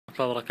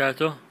الله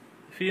وبركاته.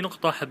 في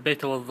نقطة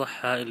حبيت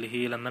أوضحها، اللي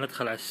هي لما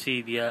ندخل على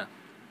السيديا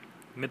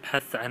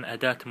نبحث عن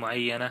أداة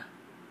معينة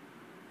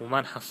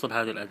وما نحصل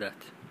هذه الأداة،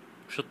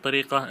 وش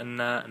الطريقة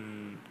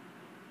إن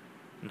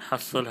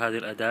نحصل هذه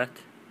الأداة؟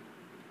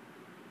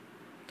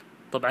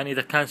 طبعا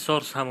إذا كان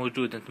سورسها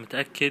موجود أنت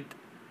متأكد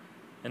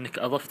إنك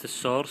أضفت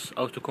السورس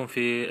أو تكون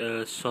في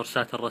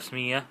السورسات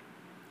الرسمية،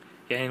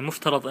 يعني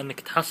المفترض إنك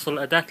تحصل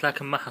الأداة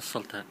لكن ما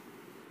حصلتها.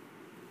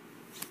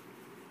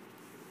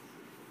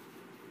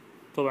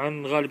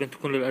 طبعا غالبا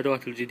تكون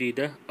للأدوات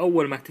الجديدة.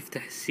 أول ما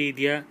تفتح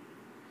السيديا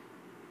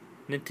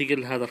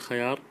ننتقل لهذا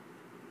الخيار،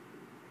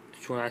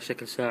 تشوفون على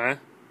شكل ساعة،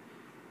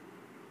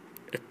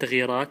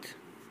 التغييرات،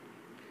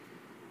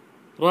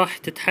 راح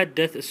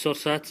تتحدث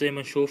السورسات زي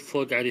ما نشوف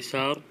فوق على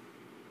اليسار،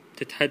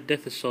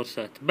 تتحدث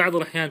السورسات. بعض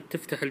الأحيان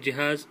تفتح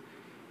الجهاز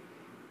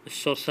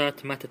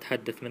السورسات ما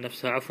تتحدث من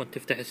نفسها، عفوا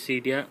تفتح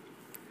السيديا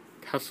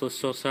تحصل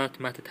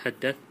السورسات ما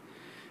تتحدث.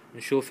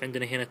 نشوف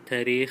عندنا هنا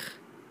التاريخ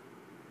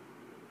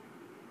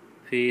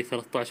في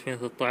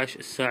 13/13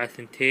 الساعة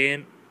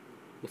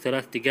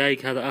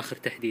 2:03، هذا آخر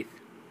تحديث،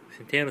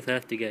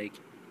 2:03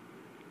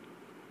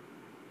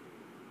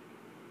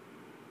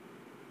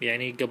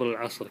 يعني قبل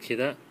العصر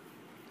كذا،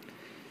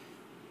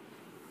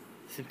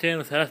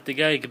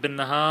 2:03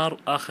 بالنهار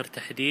آخر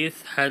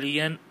تحديث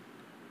حاليا.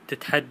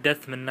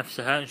 تتحدث من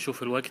نفسها،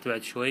 نشوف الوقت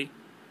بعد شوي.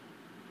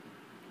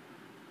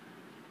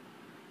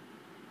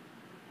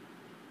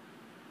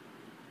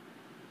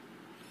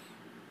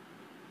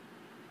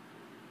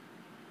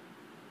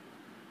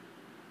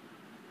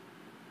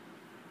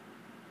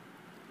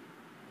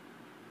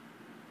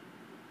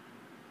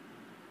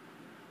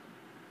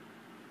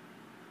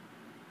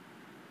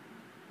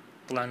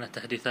 طلعنا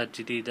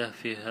تحديثات جديدة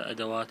فيها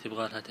أدوات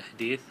يبغالها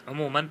تحديث.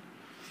 عموما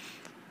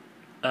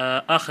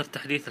آخر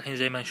تحديث الحين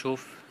زي ما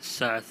نشوف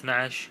الساعة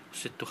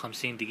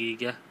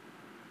 12:56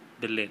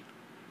 بالليل.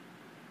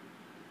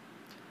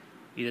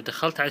 إذا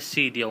دخلت على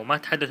السيديا وما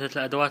تحدثت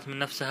الأدوات من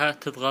نفسها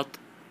تضغط،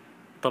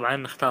 طبعا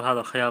نختار هذا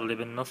الخيار اللي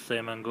بالنص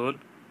زي ما نقول،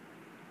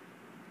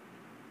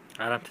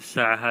 علامة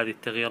الساعة هذه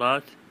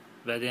التغييرات.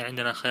 بعدين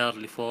عندنا خيار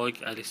اللي فوق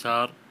على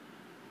اليسار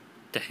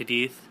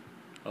تحديث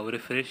أو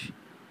ريفرش،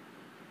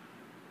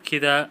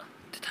 كذا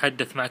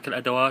تتحدث معك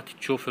الأدوات،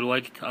 تشوف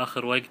الوقت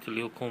آخر وقت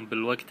اللي يكون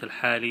بالوقت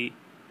الحالي،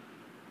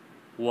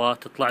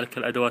 وتطلع لك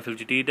الأدوات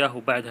الجديدة،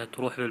 وبعدها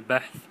تروح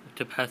للبحث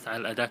وتبحث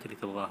عن الأداة اللي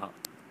تبغاها.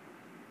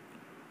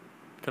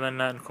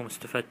 أتمنى أنكم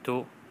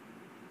استفدتوا،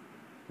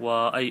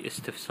 وأي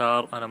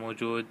استفسار أنا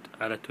موجود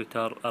على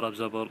تويتر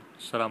 @زبر.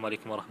 السلام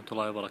عليكم ورحمة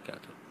الله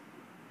وبركاته.